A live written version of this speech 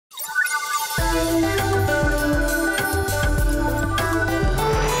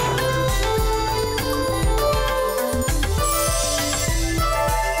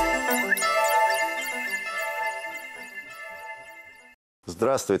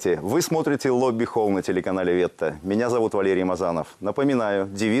Здравствуйте! Вы смотрите «Лобби-холл» на телеканале «Ветта». Меня зовут Валерий Мазанов. Напоминаю,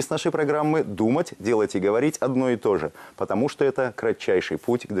 девиз нашей программы – думать, делать и говорить одно и то же, потому что это кратчайший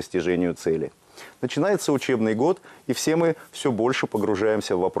путь к достижению цели. Начинается учебный год, и все мы все больше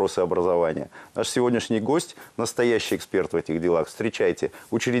погружаемся в вопросы образования. Наш сегодняшний гость – настоящий эксперт в этих делах. Встречайте,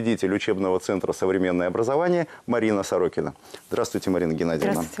 учредитель учебного центра «Современное образование» Марина Сорокина. Здравствуйте, Марина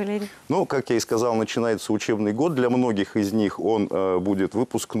Геннадьевна. Здравствуйте, Валерий. Ну, как я и сказал, начинается учебный год. Для многих из них он будет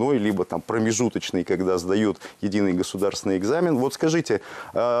выпускной, либо там промежуточный, когда сдают единый государственный экзамен. Вот скажите,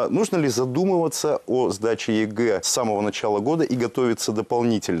 нужно ли задумываться о сдаче ЕГЭ с самого начала года и готовиться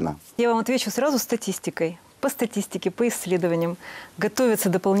дополнительно? Я вам отвечу сразу статистикой. По статистике, по исследованиям, готовятся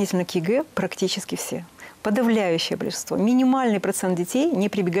дополнительно к ЕГЭ практически все. Подавляющее большинство. Минимальный процент детей не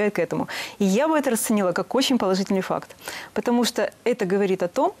прибегает к этому. И я бы это расценила как очень положительный факт. Потому что это говорит о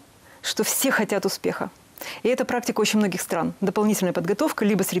том, что все хотят успеха. И это практика очень многих стран. Дополнительная подготовка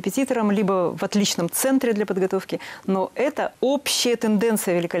либо с репетитором, либо в отличном центре для подготовки. Но это общая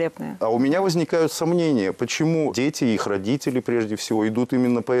тенденция великолепная. А у меня возникают сомнения, почему дети и их родители, прежде всего, идут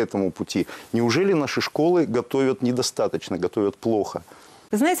именно по этому пути. Неужели наши школы готовят недостаточно, готовят плохо?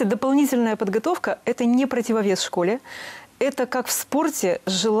 Вы знаете, дополнительная подготовка – это не противовес школе. Это, как в спорте,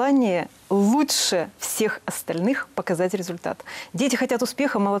 желание лучше всех остальных показать результат. Дети хотят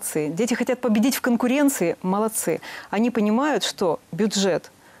успеха – молодцы. Дети хотят победить в конкуренции – молодцы. Они понимают, что бюджет,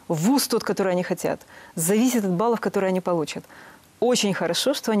 вуз тот, который они хотят, зависит от баллов, которые они получат. Очень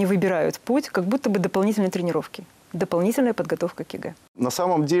хорошо, что они выбирают путь, как будто бы дополнительной тренировки. Дополнительная подготовка к ЕГЭ. На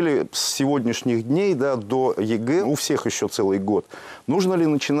самом деле, с сегодняшних дней до ЕГЭ, у всех еще целый год, нужно ли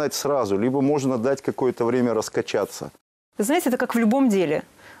начинать сразу, либо можно дать какое-то время раскачаться? Вы знаете, это как в любом деле.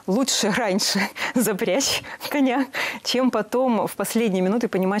 Лучше раньше запрячь коня, чем потом в последние минуты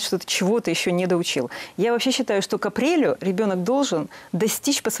понимать, что ты чего-то еще не доучил. Я вообще считаю, что к апрелю ребенок должен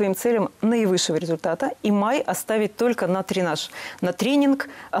достичь по своим целям наивысшего результата, и май оставить только на тренаж, на тренинг,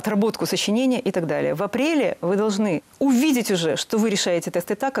 отработку сочинения и так далее. В апреле вы должны увидеть уже, что вы решаете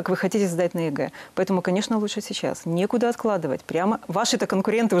тесты так, как вы хотите сдать на ЕГЭ. Поэтому, конечно, лучше сейчас. Некуда откладывать. Прямо ваши-то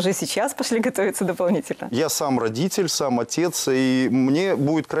конкуренты уже сейчас пошли готовиться дополнительно. Я сам родитель, сам отец, и мне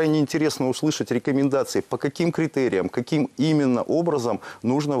будет крайне интересно услышать рекомендации, по каким критериям, каким именно образом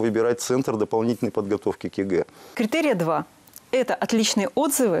нужно выбирать центр дополнительной подготовки к ЕГЭ. Критерия 2. Это отличные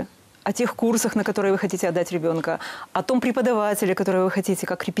отзывы о тех курсах, на которые вы хотите отдать ребенка, о том преподавателе, которого вы хотите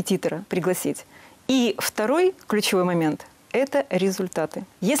как репетитора пригласить. И второй ключевой момент – это результаты.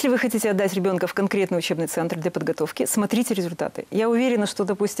 Если вы хотите отдать ребенка в конкретный учебный центр для подготовки, смотрите результаты. Я уверена, что,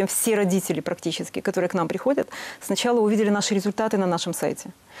 допустим, все родители практически, которые к нам приходят, сначала увидели наши результаты на нашем сайте.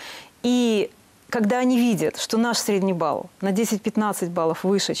 И когда они видят, что наш средний балл на 10-15 баллов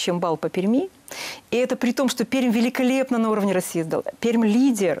выше, чем балл по Перми, и это при том, что Пермь великолепно на уровне России сдал. Пермь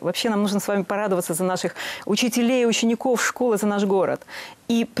лидер. Вообще нам нужно с вами порадоваться за наших учителей, учеников, школы, за наш город.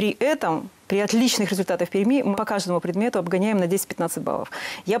 И при этом, при отличных результатах в Перми, мы по каждому предмету обгоняем на 10-15 баллов.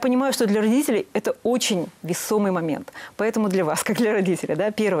 Я понимаю, что для родителей это очень весомый момент. Поэтому для вас, как для родителя,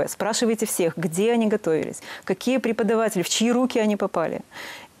 да, первое, спрашивайте всех, где они готовились, какие преподаватели, в чьи руки они попали.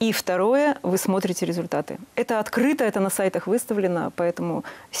 И второе, вы смотрите результаты. Это открыто, это на сайтах выставлено, поэтому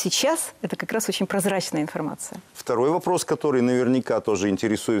сейчас это как раз очень прозрачная информация. Второй вопрос, который наверняка тоже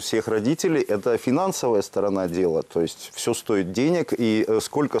интересует всех родителей, это финансовая сторона дела. То есть все стоит денег и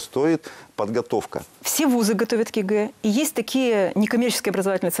сколько стоит подготовка. Все вузы готовят к ЕГЭ. И есть такие некоммерческие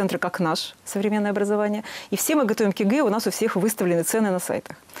образовательные центры, как наш, современное образование. И все мы готовим к ЕГЭ, у нас у всех выставлены цены на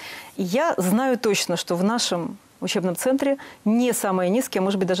сайтах. И я знаю точно, что в нашем учебном центре не самые низкие, а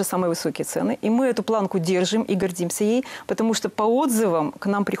может быть даже самые высокие цены. И мы эту планку держим и гордимся ей, потому что по отзывам к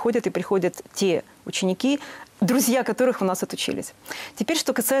нам приходят те ученики, друзья которых у нас отучились. Теперь,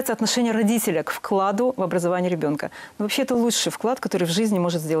 что касается отношения родителя к вкладу в образование ребенка. Ну, вообще, это лучший вклад, который в жизни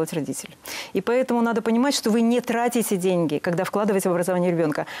может сделать родитель. И поэтому надо понимать, что вы не тратите деньги, когда вкладываете в образование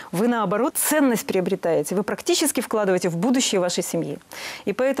ребенка. Вы, наоборот, ценность приобретаете. Вы практически вкладываете в будущее вашей семьи.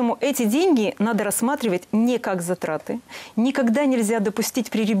 И поэтому эти деньги надо рассматривать не как затраты. Никогда нельзя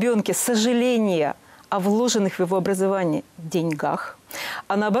допустить при ребенке сожаления о вложенных в его образование деньгах.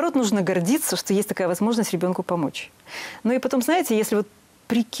 А наоборот, нужно гордиться, что есть такая возможность ребенку помочь. Ну и потом, знаете, если вот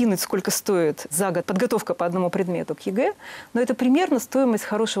прикинуть, сколько стоит за год подготовка по одному предмету к ЕГЭ, но это примерно стоимость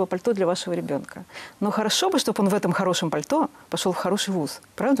хорошего пальто для вашего ребенка. Но хорошо бы, чтобы он в этом хорошем пальто пошел в хороший вуз,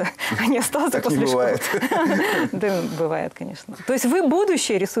 правда? А не остался после школы. Да, бывает, конечно. То есть вы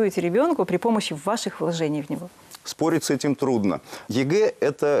будущее рисуете ребенку при помощи ваших вложений в него. Спорить с этим трудно. ЕГЭ –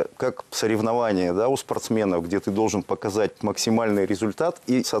 это как соревнование, да, у спортсменов, где ты должен показать максимальный результат,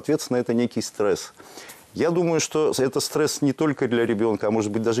 и, соответственно, это некий стресс. Я думаю, что это стресс не только для ребенка, а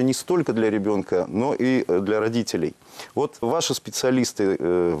может быть даже не столько для ребенка, но и для родителей. Вот ваши специалисты,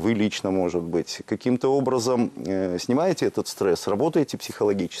 вы лично, может быть, каким-то образом снимаете этот стресс, работаете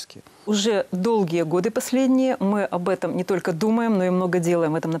психологически? Уже долгие годы последние мы об этом не только думаем, но и много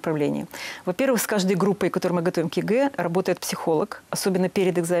делаем в этом направлении. Во-первых, с каждой группой, которую мы готовим к ЕГЭ, работает психолог, особенно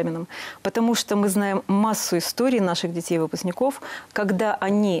перед экзаменом, потому что мы знаем массу историй наших детей и выпускников, когда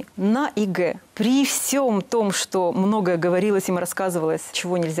они на ЕГЭ при всем том, что многое говорилось им, рассказывалось,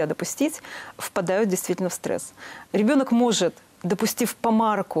 чего нельзя допустить, впадают действительно в стресс. Ребенок может, допустив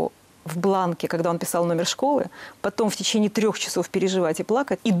помарку в бланке, когда он писал номер школы, потом в течение 3 часов переживать и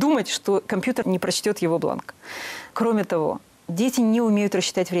плакать, и думать, что компьютер не прочтет его бланк. Кроме того, дети не умеют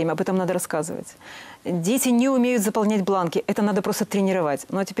рассчитать время, об этом надо рассказывать. Дети не умеют заполнять бланки, это надо просто тренировать.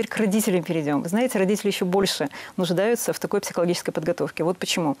 Ну а теперь к родителям перейдем. Вы знаете, родители еще больше нуждаются в такой психологической подготовке. Вот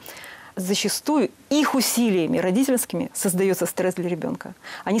почему. Зачастую их усилиями родительскими создается стресс для ребенка.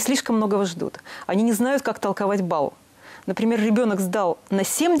 Они слишком многого ждут. Они не знают, как толковать балл. Например, ребенок сдал на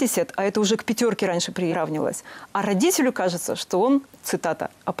 70, а это уже к 5 раньше приравнивалось. А родителю кажется, что он,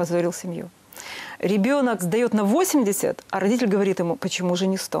 цитата, «опозорил семью». Ребенок сдает на 80, а родитель говорит ему, почему же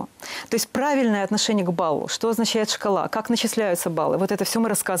не 100. То есть правильное отношение к баллу, что означает шкала, как начисляются баллы. Вот это все мы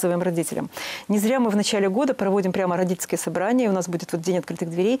рассказываем родителям. Не зря мы в начале года проводим прямо родительское собрание, у нас будет вот день открытых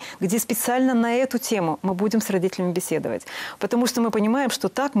дверей, где специально на эту тему мы будем с родителями беседовать. Потому что мы понимаем, что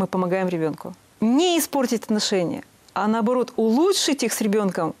так мы помогаем ребенку. Не испортить отношения, а наоборот, улучшить их с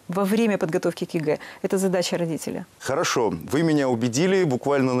ребенком во время подготовки к ЕГЭ – это задача родителя. Хорошо, вы меня убедили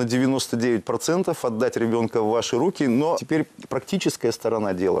буквально на 99% отдать ребенка в ваши руки, но теперь практическая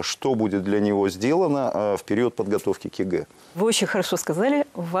сторона дела. Что будет для него сделано в период подготовки к ЕГЭ? Вы очень хорошо сказали,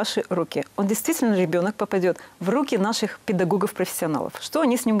 в ваши руки. Он действительно, ребенок, попадет в руки наших педагогов-профессионалов. Что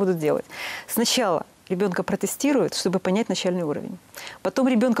они с ним будут делать? Сначала ребенка протестируют, чтобы понять начальный уровень. Потом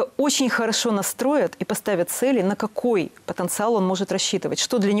ребенка очень хорошо настроят и поставят цели, на какой потенциал он может рассчитывать,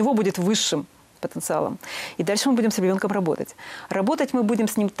 что для него будет высшим потенциалом. И дальше мы будем с ребенком работать. Работать мы будем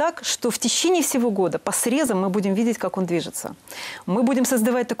с ним так, что в течение всего года по срезам мы будем видеть, как он движется. Мы будем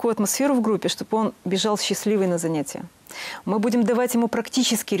создавать такую атмосферу в группе, чтобы он бежал счастливый на занятия. Мы будем давать ему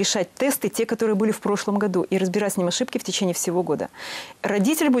практически решать тесты, те, которые были в прошлом году, и разбирать с ним ошибки в течение всего года.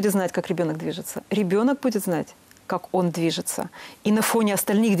 Родитель будет знать, как ребенок движется. Ребенок будет знать, как он движется. И на фоне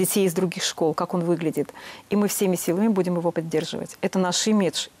остальных детей из других школ, как он выглядит. И мы всеми силами будем его поддерживать. Это наш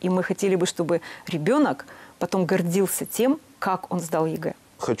имидж. И мы хотели бы, чтобы ребенок потом гордился тем, как он сдал ЕГЭ.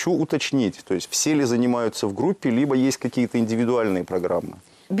 Хочу уточнить, то есть все ли занимаются в группе, либо есть какие-то индивидуальные программы?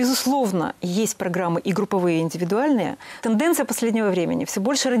 Безусловно, есть программы и групповые, и индивидуальные. Тенденция последнего времени. Все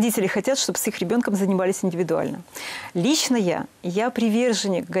больше родителей хотят, чтобы с их ребенком занимались индивидуально. Лично я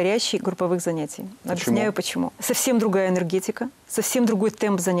приверженник горячих групповых занятий. Объясняю почему. Совсем другая энергетика, совсем другой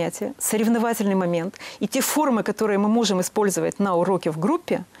темп занятия, соревновательный момент. И те формы, которые мы можем использовать на уроке в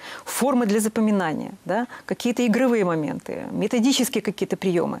группе, формы для запоминания, да, какие-то игровые моменты, методические какие-то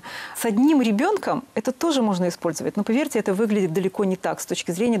приемы. С одним ребенком это тоже можно использовать. Но поверьте, это выглядит далеко не так с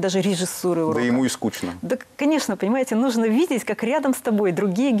точки зрения даже режиссуры урока. Да ему и скучно. Да, конечно, понимаете, нужно видеть, как рядом с тобой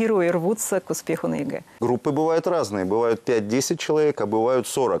другие герои рвутся к успеху на ЕГЭ. Группы бывают разные. Бывают 5-10 человек, а бывают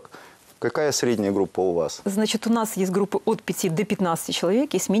 40. Какая средняя группа у вас? Значит, у нас есть группы от 5 до 15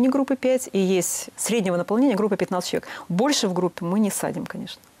 человек, есть мини-группы 5 и есть среднего наполнения группа 15 человек. Больше в группе мы не садим,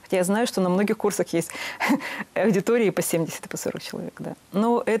 конечно. Хотя я знаю, что на многих курсах есть аудитории по 70 и по 40 человек. Да.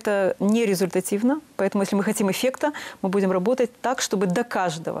 Но это не результативно, поэтому если мы хотим эффекта, мы будем работать так, чтобы до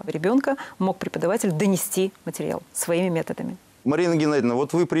каждого ребенка мог преподаватель донести материал своими методами. Марина Геннадьевна,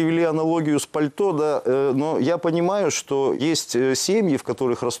 вот вы привели аналогию с пальто, да, но я понимаю, что есть семьи, в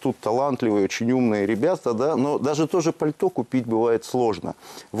которых растут талантливые, очень умные ребята, да, но даже тоже пальто купить бывает сложно.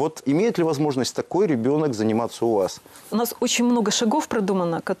 Вот имеет ли возможность такой ребенок заниматься у вас? У нас очень много шагов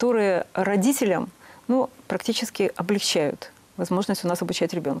продумано, которые родителям практически облегчают возможность у нас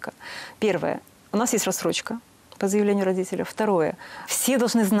обучать ребенка. Первое. У нас есть рассрочка по заявлению родителя. Второе. Все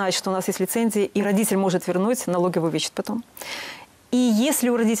должны знать, что у нас есть лицензия, и родитель может вернуть, налоговый вычет потом. И если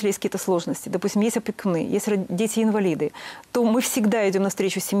у родителей есть какие-то сложности, допустим, есть опекуны, есть дети-инвалиды, то мы всегда идем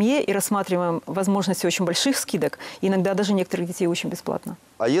навстречу семье и рассматриваем возможности очень больших скидок. Иногда даже некоторых детей учим бесплатно.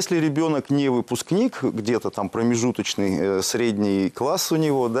 А если ребенок не выпускник, где-то там промежуточный, средний класс у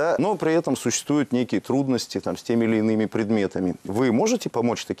него, да, но при этом существуют некие трудности там, с теми или иными предметами, вы можете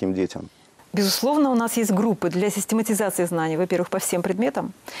помочь таким детям? Безусловно, у нас есть группы для систематизации знаний, во-первых, по всем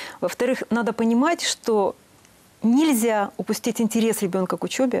предметам. Во-вторых, надо понимать, что нельзя упустить интерес ребенка к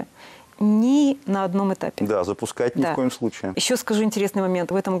учебе ни на одном этапе. Да, запускать ни в коем случае. Еще скажу интересный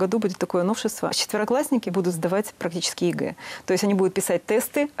момент. В этом году будет такое новшество. Четвероклассники будут сдавать практически ЕГЭ. То есть они будут писать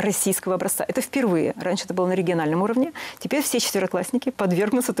тесты российского образца. Это впервые. Раньше это было на региональном уровне. Теперь все четвероклассники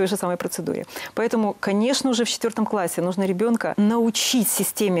подвергнутся той же самой процедуре. Поэтому, конечно, уже в 4 классе нужно ребенка научить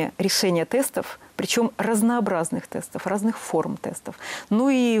системе решения тестов, причем разнообразных тестов, разных форм тестов. Ну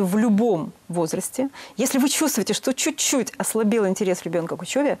и в любом возрасте. Если вы чувствуете, что чуть-чуть ослабел интерес ребенка к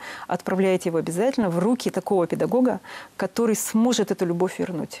учебе, отправляйте его обязательно в руки такого педагога, который сможет эту любовь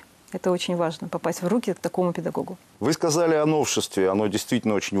вернуть. Это очень важно, попасть в руки к такому педагогу. Вы сказали о новшестве. Оно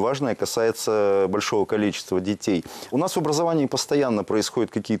действительно очень важное, касается большого количества детей. У нас в образовании постоянно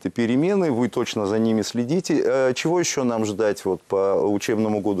происходят какие-то перемены, вы точно за ними следите. Чего еще нам ждать вот, по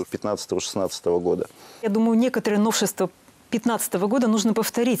учебному году 15-16 года? Я думаю, некоторые новшества 2015 года нужно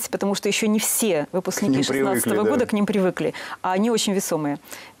повторить, потому что еще не все выпускники 2016 года к ним привыкли, а они очень весомые.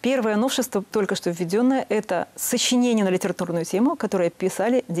 Первое новшество, только что введенное, это сочинение на литературную тему, которое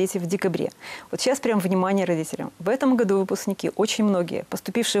писали дети в декабре. Вот сейчас прям внимание родителям. В этом году выпускники, очень многие,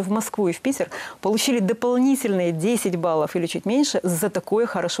 поступившие в Москву и в Питер, получили дополнительные 10 баллов или чуть меньше за такое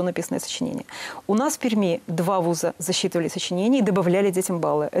хорошо написанное сочинение. У нас в Перми 2 вуза засчитывали сочинения и добавляли детям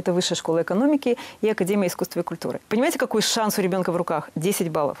баллы. Это Высшая школа экономики и Академия искусства и культуры. Понимаете, какой шанс у ребенка в руках? 10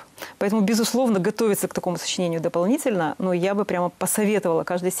 баллов. Поэтому, безусловно, готовиться к такому сочинению дополнительно, но я бы прямо посоветовала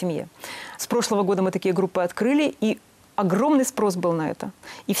каждой семье. С прошлого года мы такие группы открыли, и огромный спрос был на это.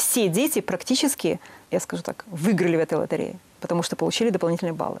 И все дети практически, я скажу так, выиграли в этой лотерее, потому что получили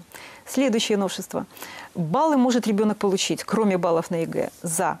дополнительные баллы. Следующее новшество. Баллы может ребенок получить, кроме баллов на ЕГЭ,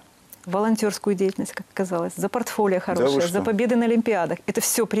 за волонтерскую деятельность, как оказалось, за портфолио хорошее, за победы на Олимпиадах. Это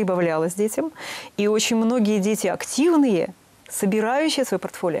все прибавлялось детям. И очень многие дети активные, собирающие свое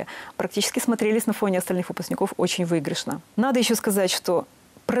портфолио, практически смотрелись на фоне остальных выпускников очень выигрышно. Надо еще сказать, что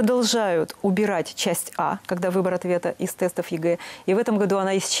продолжают убирать часть А, когда выбор ответа из тестов ЕГЭ. И в этом году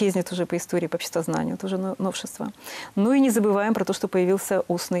она исчезнет уже по истории, по обществознанию. Это уже новшество. Ну и не забываем про то, что появился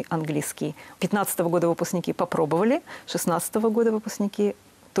устный английский. 2015 года выпускники попробовали, 2016 года выпускники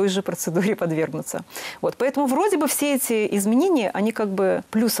той же процедуре подвергнутся. Вот, поэтому вроде бы все эти изменения, они как бы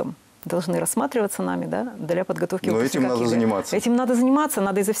плюсом должны рассматриваться нами, да, для подготовки выпускника. Но этим надо заниматься. Этим надо заниматься,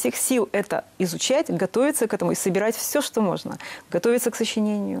 надо изо всех сил это изучать, готовиться к этому и собирать все, что можно. Готовиться к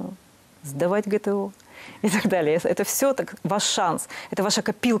сочинению, сдавать ГТО и так далее. Это все так, ваш шанс, это ваша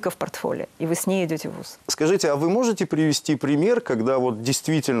копилка в портфолио, и вы с ней идете в вуз. Скажите, а вы можете привести пример, когда вот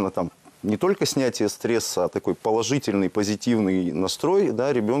действительно там не только снятие стресса, а такой положительный, позитивный настрой,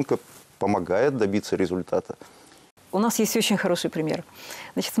 да, ребенка помогает добиться результата? У нас есть очень хороший пример.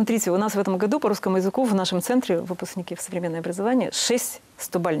 Значит, смотрите, у нас в этом году по русскому языку в нашем центре выпускники в современное образование 6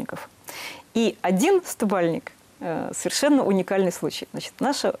 стобальников. И один стобальник совершенно уникальный случай. Значит,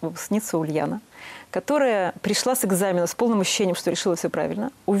 наша выпускница Ульяна, которая пришла с экзамена с полным ощущением, что решила все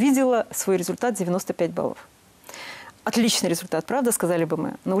правильно, увидела свой результат 95 баллов. Отличный результат, правда, сказали бы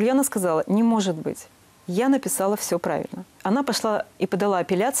мы. Но Ульяна сказала, не может быть. Я написала все правильно. Она пошла и подала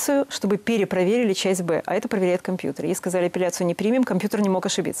апелляцию, чтобы перепроверили часть Б, а это проверяет компьютер. Ей сказали, апелляцию не примем, компьютер не мог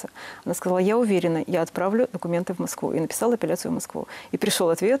ошибиться. Она сказала, я уверена, я отправлю документы в Москву. И написала апелляцию в Москву. И пришел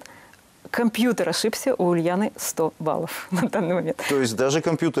ответ, компьютер ошибся, у Ульяны 100 баллов на данный момент. То есть даже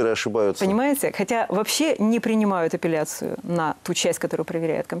компьютеры ошибаются? Понимаете? Хотя вообще не принимают апелляцию на ту часть, которую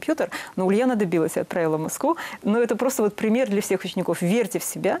проверяет компьютер, но Ульяна добилась и отправила в Москву. Но это просто вот пример для всех учеников. Верьте в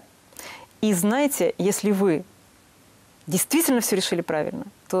себя. И знаете, если вы действительно все решили правильно,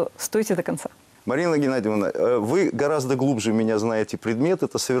 то стойте до конца. Марина Геннадьевна, вы гораздо глубже меня знаете предмет,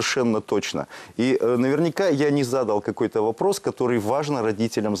 это совершенно точно. И наверняка я не задал какой-то вопрос, который важно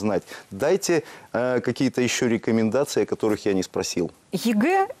родителям знать. Дайте какие-то еще рекомендации, о которых я не спросил.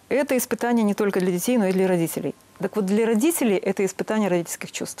 ЕГЭ – это испытание не только для детей, но и для родителей. Так вот, для родителей это испытание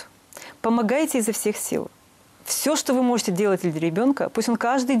родительских чувств. Помогайте изо всех сил. Все, что вы можете делать для ребенка, пусть он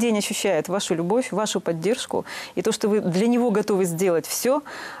каждый день ощущает вашу любовь, вашу поддержку, и то, что вы для него готовы сделать все,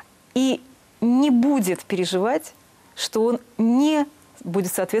 и не будет переживать, что он не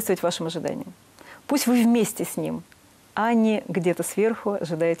будет соответствовать вашим ожиданиям. Пусть вы вместе с ним а не где-то сверху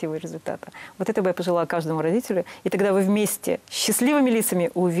ожидаете его результата. Вот это бы я пожелала каждому родителю, и тогда вы вместе с счастливыми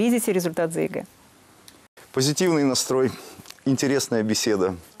лицами увидите результат за ЕГЭ. Позитивный настрой, интересная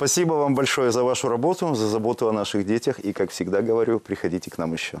беседа. Спасибо вам большое за вашу работу, за заботу о наших детях. И, как всегда говорю, приходите к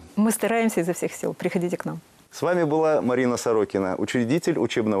нам еще. Мы стараемся изо всех сил. Приходите к нам. С вами была Марина Сорокина, учредитель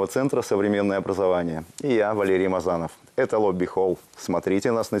учебного центра «Современное образование». И я, Валерий Мазанов. Это «Лобби-холл».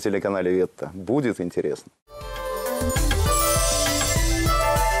 Смотрите нас на телеканале «Ветта». Будет интересно.